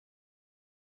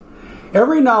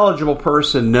Every knowledgeable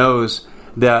person knows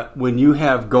that when you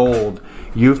have gold,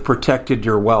 you've protected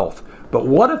your wealth. But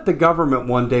what if the government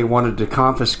one day wanted to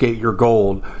confiscate your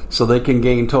gold so they can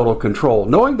gain total control,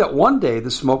 knowing that one day the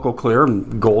smoke will clear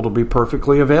and gold will be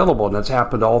perfectly available, and that's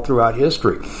happened all throughout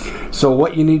history. So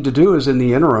what you need to do is, in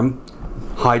the interim,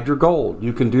 hide your gold.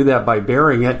 You can do that by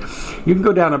burying it. You can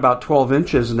go down about 12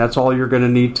 inches, and that's all you're going to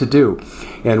need to do.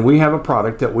 And we have a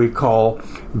product that we call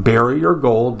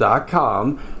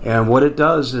buryyourgold.com, and what it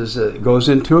does is it goes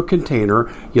into a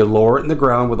container. You lower it in the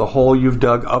ground with a hole you've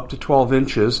dug up to 12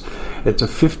 inches. It's a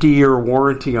 50-year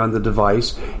warranty on the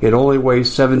device. It only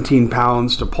weighs 17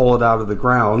 pounds to pull it out of the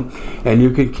ground, and you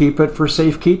can keep it for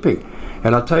safekeeping.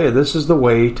 And I'll tell you, this is the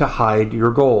way to hide your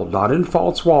gold. Not in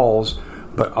false walls,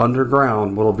 but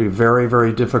underground, will be very,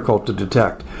 very difficult to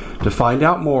detect. To find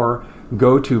out more,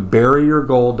 go to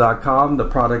buryyourgold.com. The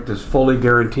product is fully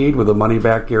guaranteed with a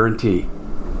money-back guarantee.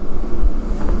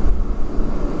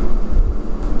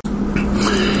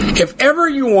 If ever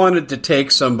you wanted to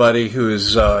take somebody who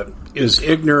is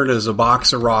ignorant as a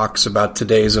box of rocks about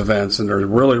today's events and are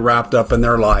really wrapped up in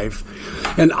their life,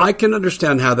 and I can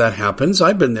understand how that happens.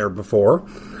 I've been there before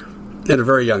at a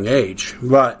very young age,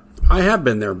 but I have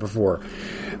been there before.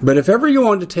 But if ever you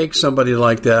want to take somebody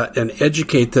like that and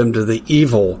educate them to the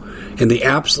evil and the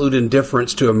absolute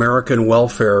indifference to American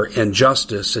welfare and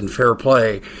justice and fair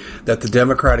play that the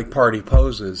Democratic Party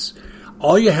poses,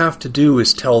 all you have to do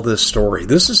is tell this story.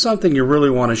 This is something you really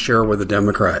want to share with a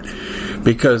Democrat,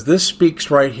 because this speaks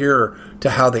right here to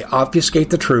how they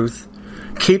obfuscate the truth,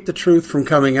 keep the truth from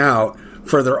coming out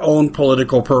for their own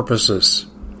political purposes.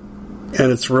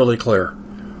 And it's really clear.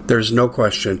 There's no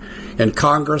question. And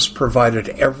Congress provided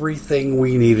everything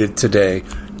we needed today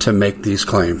to make these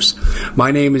claims.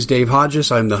 My name is Dave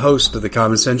Hodges. I'm the host of The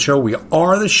Common Sense Show. We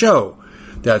are the show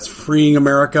that's freeing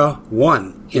America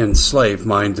one enslaved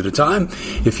mind at a time.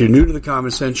 If you're new to The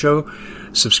Common Sense Show,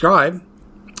 subscribe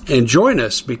and join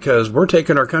us, because we're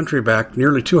taking our country back.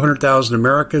 Nearly 200,000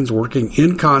 Americans working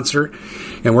in concert,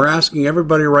 and we're asking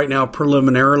everybody right now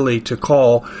preliminarily to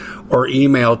call or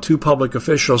email to public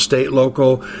officials, state,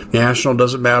 local, national,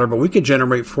 doesn't matter, but we could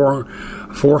generate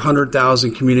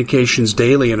 400,000 communications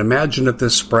daily, and imagine if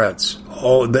this spreads.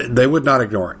 Oh, they would not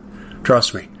ignore it.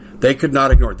 Trust me. They could not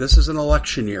ignore it. This is an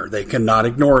election year. They cannot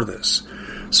ignore this.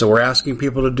 So we're asking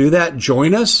people to do that.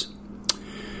 Join us.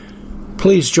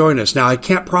 Please join us. Now, I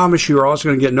can't promise you're always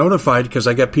going to get notified, because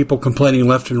I get people complaining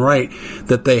left and right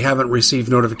that they haven't received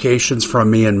notifications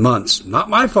from me in months. Not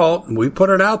my fault. We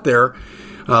put it out there.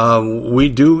 We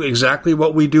do exactly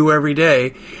what we do every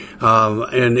day.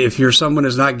 And if you're someone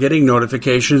who's not getting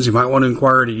notifications, you might want to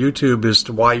inquire to YouTube as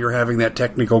to why you're having that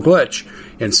technical glitch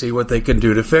and see what they can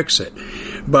do to fix it.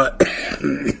 But,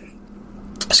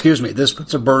 excuse me, this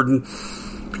puts a burden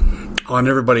on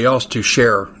everybody else to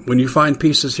share. When you find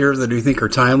pieces here that you think are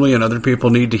timely and other people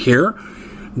need to hear,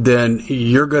 then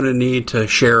you're going to need to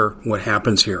share what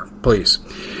happens here, please.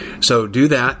 So do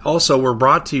that. Also, we're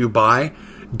brought to you by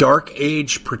Dark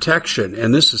Age Protection,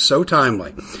 and this is so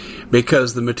timely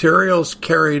because the materials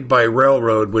carried by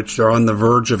railroad, which are on the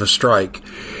verge of a strike,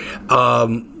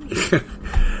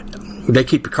 they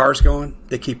keep your cars going,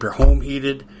 they keep your home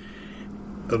heated,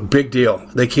 a big deal.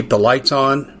 They keep the lights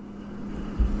on,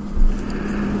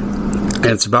 and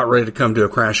it's about ready to come to a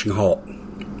crashing halt.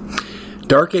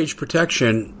 Dark Age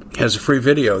Protection has a free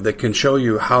video that can show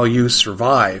you how you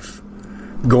survive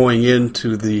going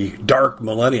into the dark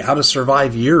millennia, how to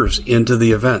survive years into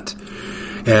the event.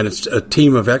 And it's a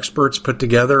team of experts put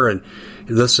together, and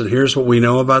listen, here's what we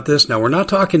know about this. Now, we're not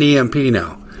talking EMP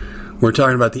now. We're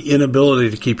talking about the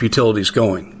inability to keep utilities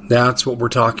going. That's what we're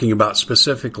talking about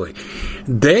specifically.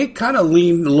 They kind of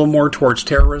lean a little more towards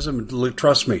terrorism.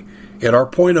 Trust me, at our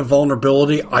point of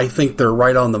vulnerability, I think they're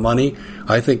right on the money.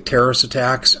 I think terrorist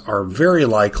attacks are very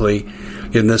likely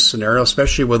in this scenario,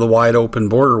 especially with a wide open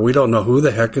border. We don't know who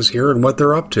the heck is here and what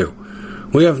they're up to.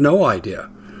 We have no idea.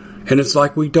 And it's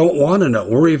like we don't want to know.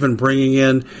 We're even bringing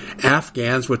in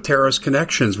Afghans with terrorist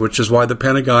connections, which is why the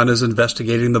Pentagon is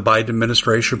investigating the Biden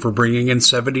administration for bringing in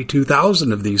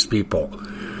 72,000 of these people.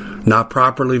 Not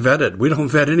properly vetted. We don't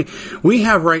vet any. We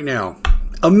have right now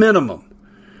a minimum,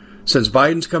 since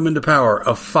Biden's come into power,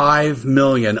 of 5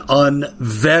 million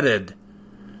unvetted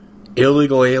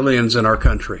illegal aliens in our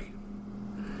country.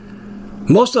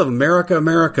 Most of them,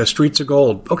 America, streets of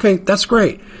gold. Okay, that's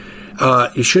great.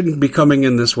 You shouldn't be coming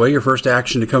in this way. Your first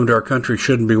action to come to our country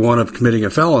shouldn't be one of committing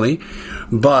a felony.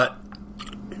 But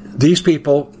these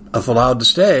people, if allowed to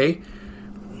stay,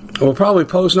 will probably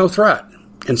pose no threat.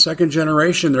 In second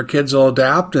generation, their kids will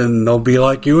adapt and they'll be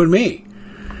like you and me.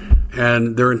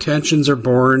 And their intentions are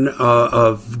born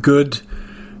of good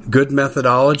good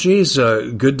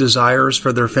methodologies, good desires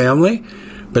for their family,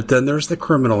 but then there's the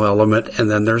criminal element, and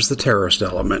then there's the terrorist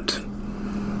element.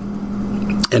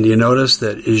 And you notice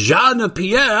that Jean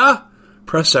Pierre,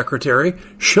 press secretary,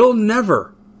 she'll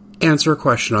never answer a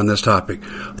question on this topic.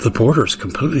 The border's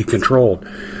completely controlled.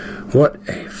 What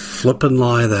a flippin'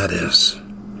 lie that is.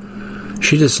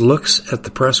 She just looks at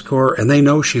the press corps, and they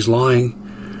know she's lying,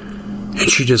 and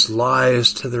she just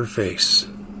lies to their face.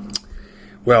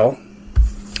 Well,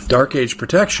 Dark Age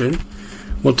Protection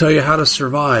will tell you how to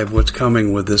survive what's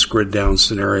coming with this grid down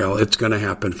scenario. It's going to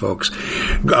happen, folks.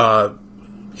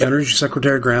 Energy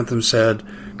Secretary Grantham said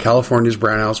California's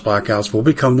brownouts, blackouts will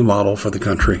become the model for the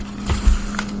country.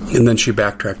 And then she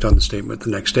backtracked on the statement the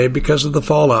next day because of the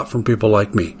fallout from people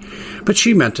like me. But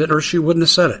she meant it, or she wouldn't have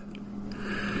said it.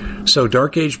 So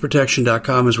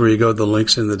darkageprotection.com is where you go. The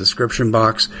link's in the description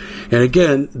box. And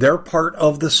again, they're part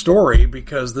of the story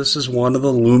because this is one of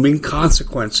the looming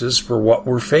consequences for what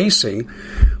we're facing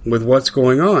with what's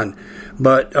going on.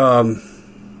 But I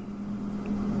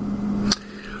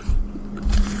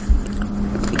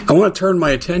want to turn my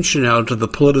attention now to the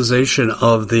politicization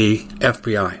of the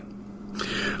FBI.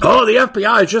 Oh, the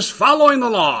FBI is just following the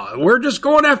law. We're just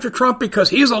going after Trump because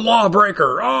he's a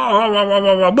lawbreaker.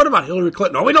 What about Hillary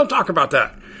Clinton? Oh, we don't talk about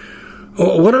that.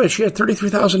 Oh, what about she had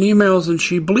 33,000 emails and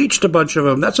she bleached a bunch of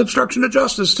them. That's obstruction of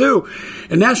justice, too.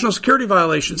 And national security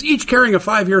violations, each carrying a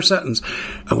 5-year sentence.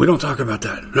 Oh, we don't talk about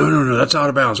that. No, that's out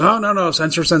of bounds. Oh, no,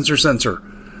 censor.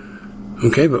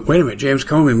 Okay, but wait a minute. James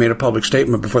Comey made a public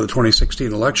statement before the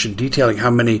 2016 election detailing how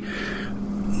many...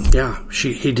 Yeah,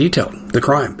 he detailed the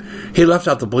crime. He left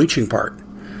out the bleaching part,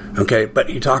 okay? But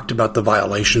he talked about the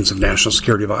violations of national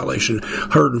security violation.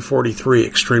 143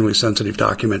 extremely sensitive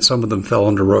documents. Some of them fell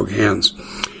into rogue hands.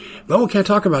 No, we can't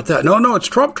talk about that. No, it's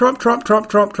Trump.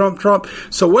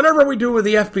 So whatever we do with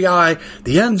the FBI,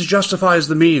 the ends justifies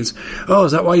the means. Oh,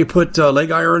 is that why you put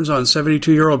leg irons on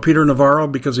 72-year-old Peter Navarro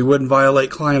because he wouldn't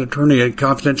violate client-attorney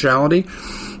confidentiality?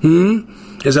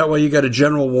 Is that why you got a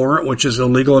general warrant, which is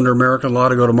illegal under American law,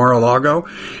 to go to Mar-a-Lago,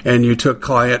 and you took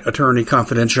client-attorney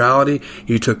confidentiality,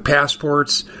 you took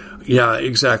passports? Yeah,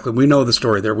 exactly. We know the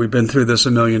story there. We've been through this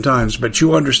a million times, but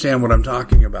you understand what I'm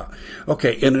talking about.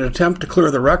 Okay, in an attempt to clear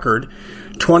the record,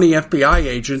 20 FBI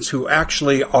agents who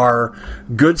actually are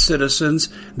good citizens,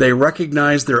 they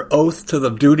recognize their oath to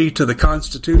the duty to the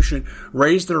Constitution,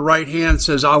 raise their right hand,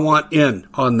 says, I want in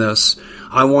on this.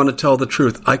 I want to tell the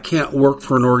truth. I can't work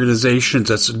for an organization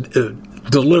that's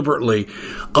deliberately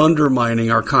undermining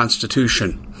our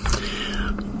Constitution.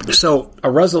 So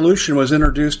a resolution was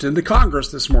introduced into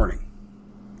Congress this morning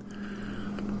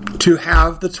to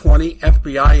have the 20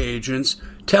 FBI agents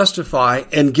testify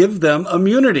and give them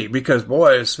immunity because,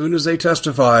 boy, as soon as they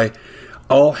testify,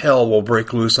 all hell will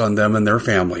break loose on them and their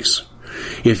families.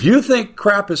 If you think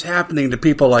crap is happening to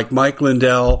people like Mike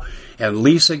Lindell and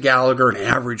Lisa Gallagher, an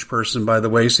average person, by the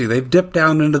way, see, they've dipped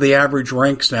down into the average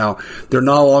ranks now. They're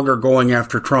no longer going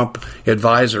after Trump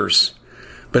advisors.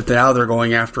 But now they're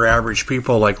going after average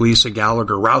people like Lisa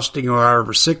Gallagher, rousting her out of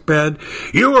her sickbed.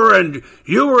 You were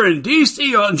in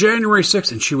D.C. on January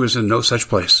 6th, and she was in no such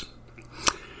place.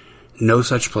 No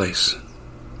such place.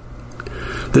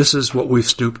 This is what we've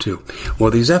stooped to.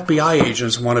 Well, these FBI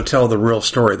agents want to tell the real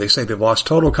story. They say they've lost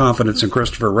total confidence in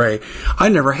Christopher Wray. I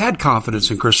never had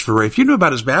confidence in Christopher Wray. If you knew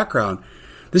about his background,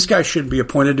 this guy shouldn't be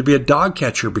appointed to be a dog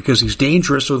catcher because he's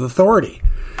dangerous with authority.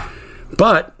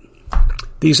 But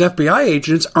these FBI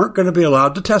agents aren't going to be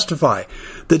allowed to testify.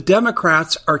 The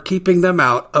Democrats are keeping them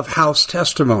out of House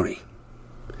testimony.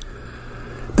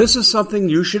 This is something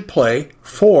you should play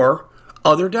for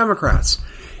other Democrats.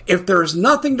 If there's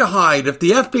nothing to hide, if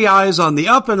the FBI is on the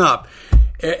up and up,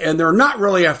 and they're not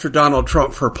really after Donald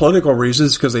Trump for political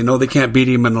reasons because they know they can't beat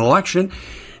him in an election,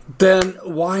 then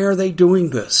why are they doing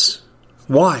this?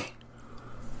 Why?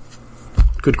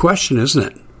 Good question, isn't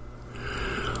it?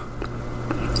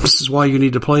 This is why you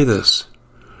need to play this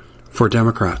for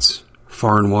Democrats,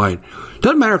 far and wide.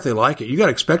 Doesn't matter if they like it. You got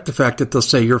to expect the fact that they'll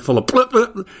say you're full of blip,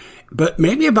 blip, but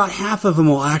maybe about half of them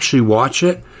will actually watch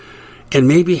it, and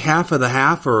maybe half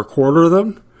or a quarter of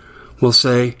them will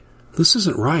say, this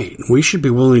isn't right. We should be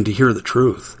willing to hear the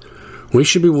truth. We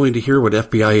should be willing to hear what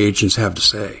FBI agents have to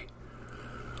say.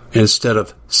 Instead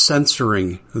of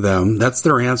censoring them, that's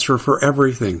their answer for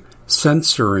everything,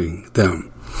 censoring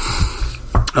them.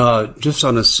 Just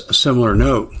on a similar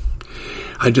note,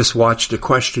 I just watched a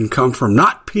question come from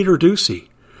not Peter Doocy.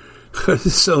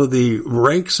 So the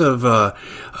ranks of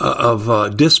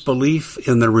disbelief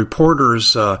in the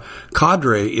reporter's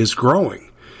cadre is growing.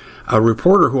 A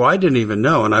reporter who I didn't even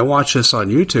know, and I watched this on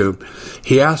YouTube,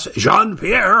 he asked Jean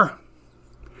Pierre,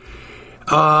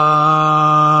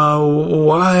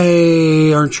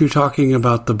 why aren't you talking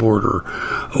about the border?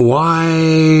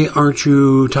 Why aren't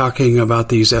you talking about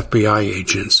these FBI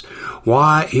agents?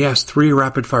 Why? He asked 3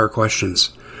 rapid-fire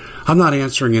questions. I'm not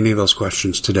answering any of those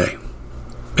questions today.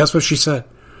 That's what she said.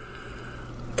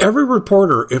 Every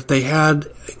reporter, if they had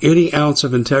any ounce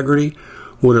of integrity,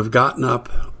 would have gotten up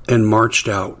and marched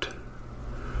out.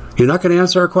 You're not going to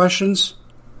answer our questions?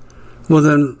 Well,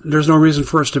 then there's no reason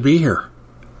for us to be here.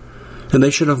 And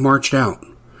they should have marched out.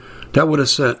 That would have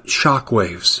sent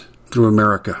shockwaves through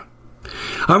America.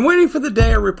 I'm waiting for the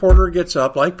day a reporter gets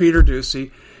up, like Peter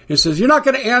Doocy, and says, you're not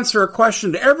going to answer a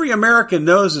question that every American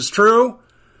knows is true?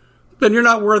 Then you're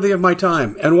not worthy of my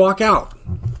time, and walk out.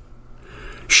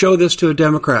 Show this to a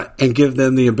Democrat and give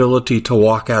them the ability to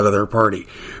walk out of their party.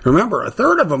 Remember,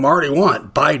 1/3 of them already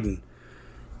want Biden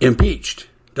impeached.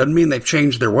 Doesn't mean they've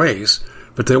changed their ways,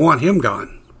 but they want him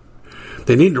gone.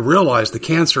 They need to realize the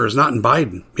cancer is not in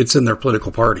Biden. It's in their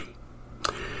political party.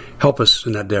 Help us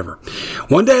in that endeavor.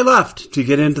 1 day left to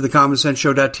get into the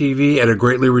commonsenseshow.tv at a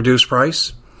greatly reduced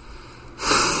price.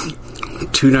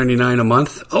 $2.99 a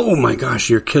month. Oh my gosh,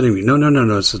 you're kidding me. No.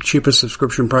 It's the cheapest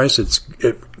subscription price.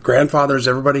 It grandfathers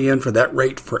everybody in for that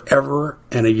rate forever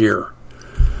and a year.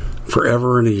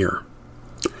 Forever and a year.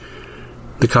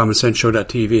 The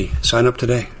commonsenseshow.tv. Sign up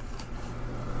today.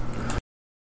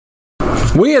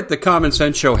 We at the Common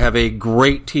Sense Show have a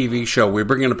great TV show. We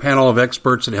bring in a panel of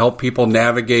experts and help people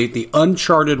navigate the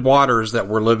uncharted waters that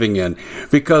we're living in.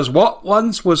 Because what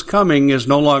once was coming is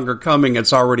no longer coming.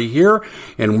 It's already here,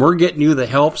 and we're getting you the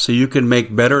help so you can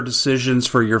make better decisions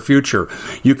for your future.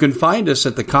 You can find us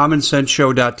at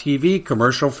thecommonsenseshow.tv,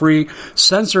 commercial-free,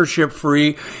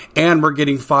 censorship-free, and we're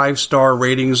getting 5-star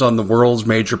ratings on the world's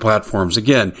major platforms.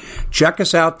 Again, check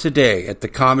us out today at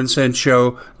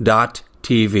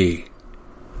thecommonsenseshow.tv.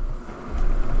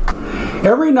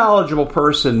 Every knowledgeable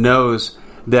person knows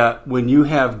that when you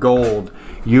have gold,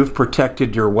 you've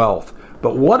protected your wealth.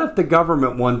 But what if the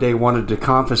government one day wanted to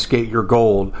confiscate your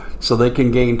gold so they can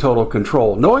gain total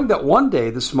control, knowing that one day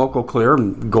the smoke will clear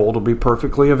and gold will be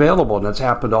perfectly available, and that's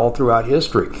happened all throughout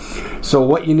history. So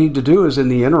what you need to do is, in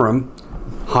the interim,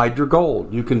 hide your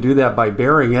gold. You can do that by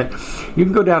burying it. You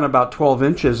can go down about 12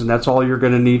 inches, and that's all you're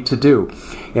going to need to do.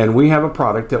 And we have a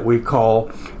product that we call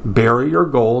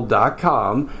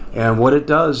buryyourgold.com, and what it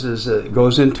does is it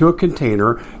goes into a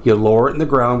container. You lower it in the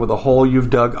ground with a hole you've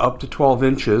dug up to 12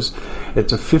 inches.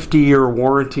 It's a 50-year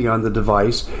warranty on the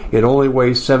device. It only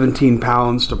weighs 17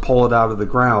 pounds to pull it out of the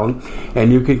ground,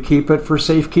 and you can keep it for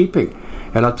safekeeping.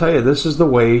 And I'll tell you, this is the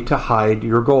way to hide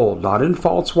your gold. Not in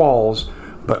false walls,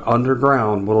 but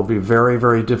underground, will be very,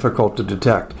 very difficult to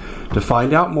detect. To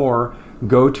find out more,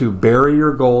 go to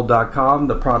buryyourgold.com.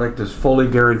 The product is fully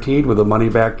guaranteed with a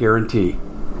money-back guarantee.